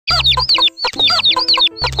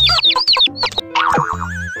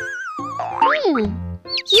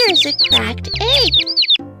Here's a cracked egg.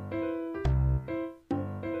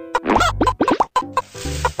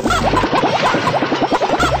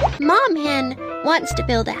 Mom hen wants to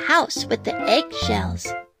build a house with the eggshells.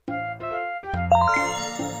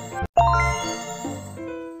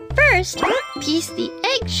 First, piece the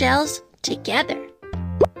eggshells together.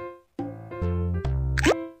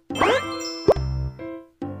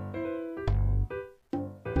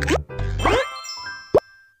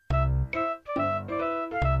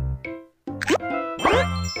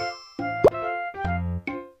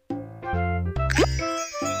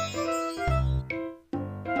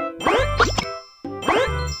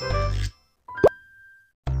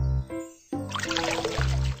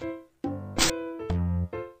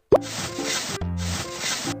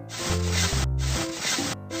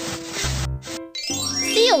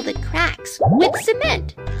 Seal the cracks with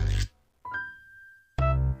cement.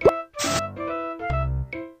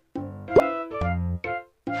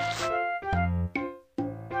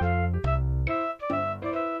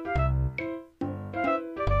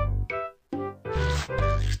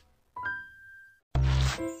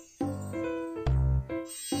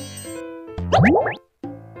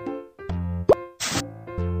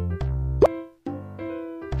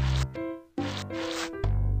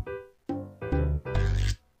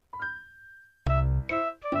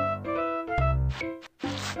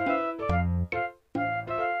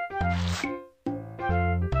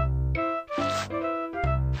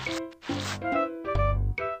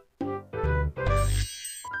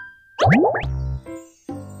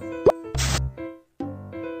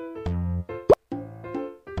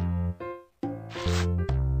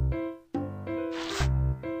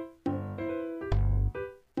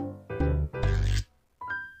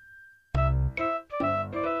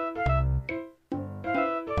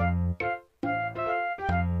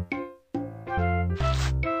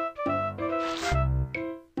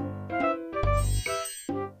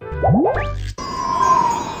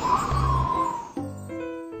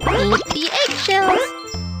 Paint the eggshells.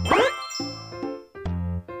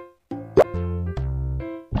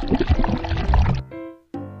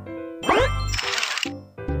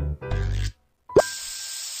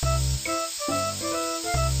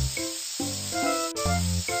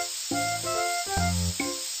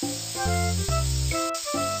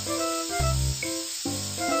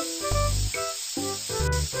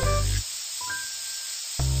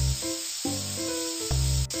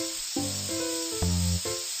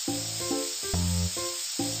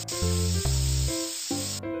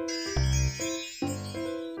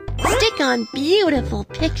 Stick on beautiful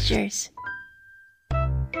pictures.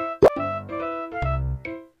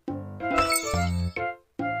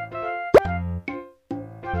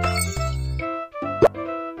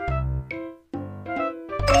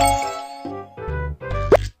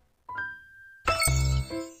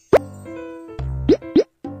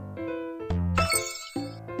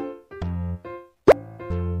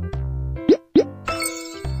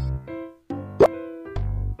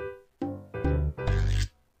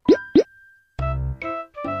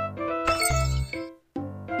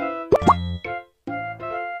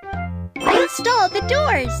 Install the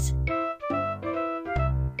doors.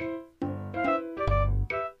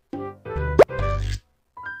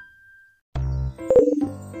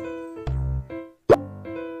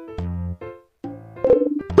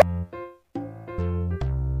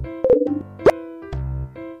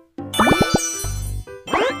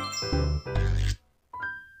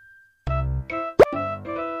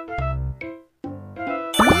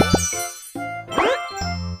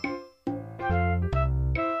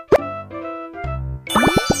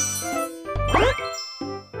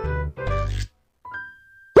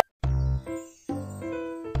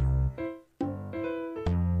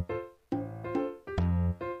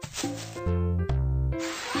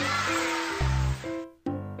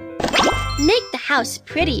 Make the house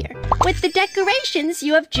prettier with the decorations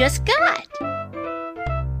you have just got.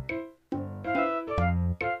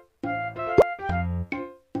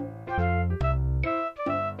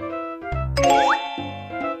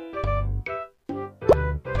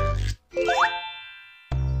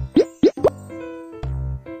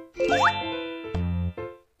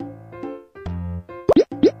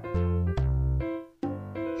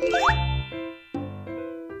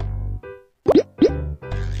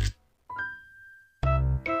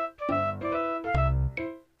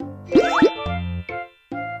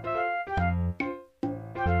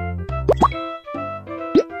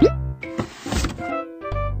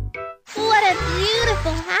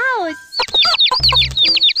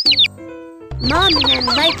 Mom hen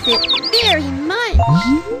likes it very much.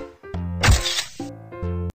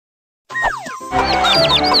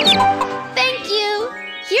 Thank you!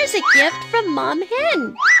 is a gift from Mom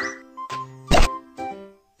Hen.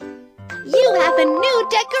 You have a new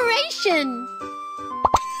decoration.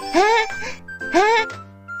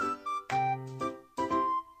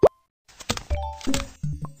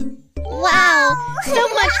 Wow, so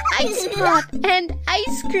much ice pop and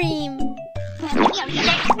ice cream.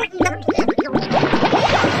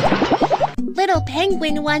 Little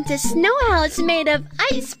Penguin wants a snow house made of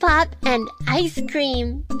ice pop and ice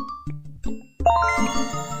cream.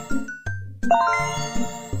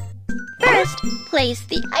 First, place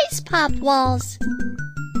the ice pop walls.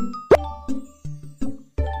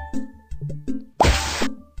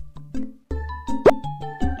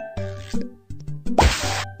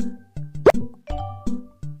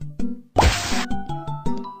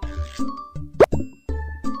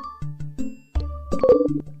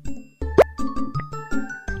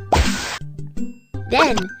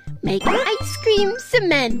 Then, make ice cream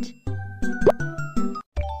cement.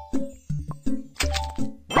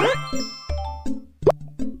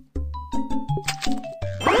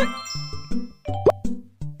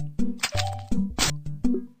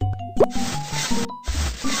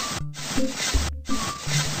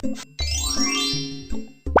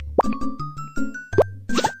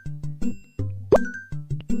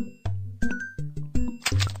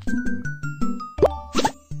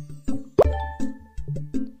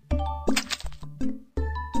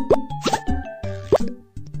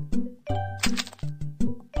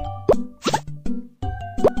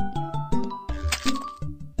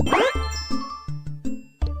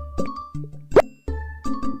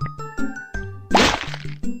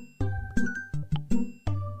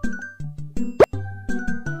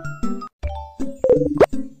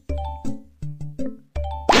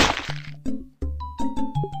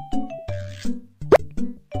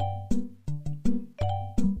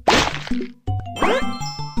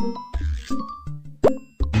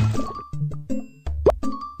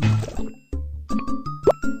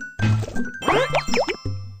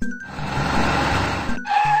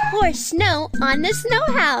 Pour snow on the snow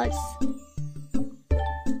house.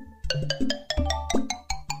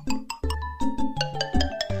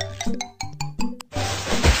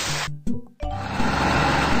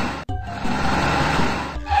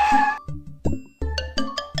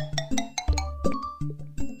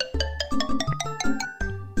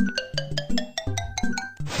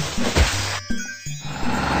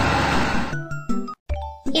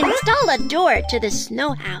 Install a door to the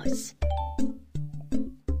snow house.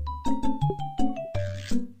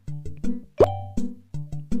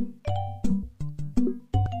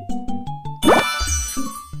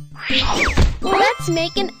 Let's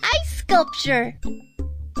make an ice sculpture.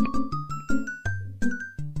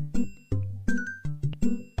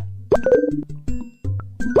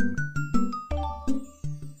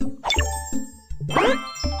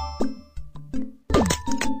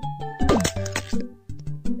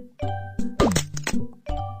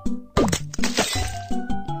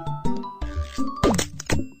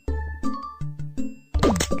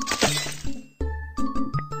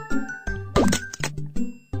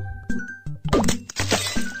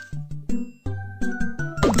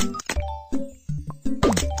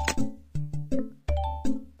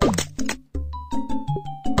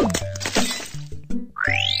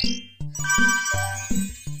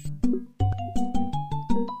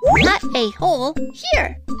 Cut a hole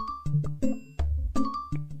here.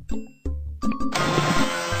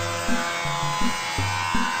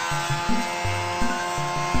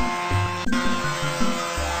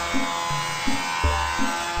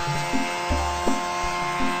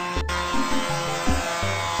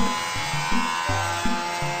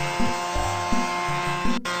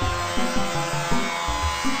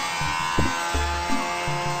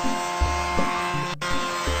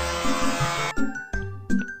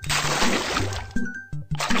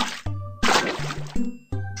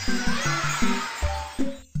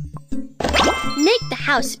 Make the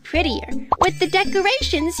house prettier with the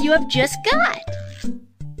decorations you have just got.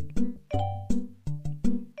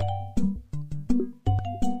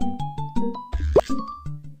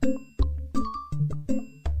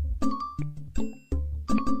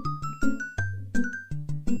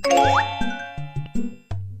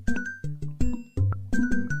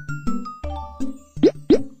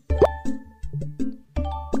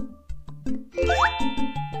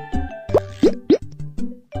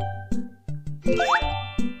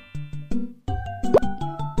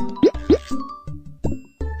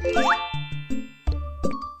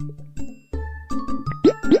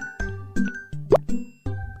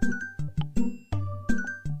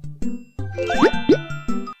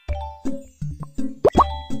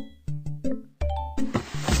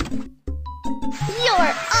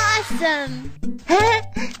 You're awesome!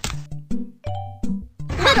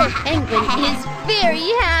 Little Penguin is very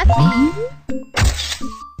happy.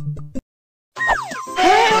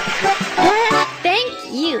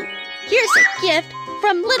 Thank you. Here's a gift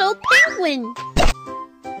from Little Penguin.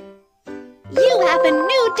 You have a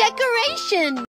new decoration.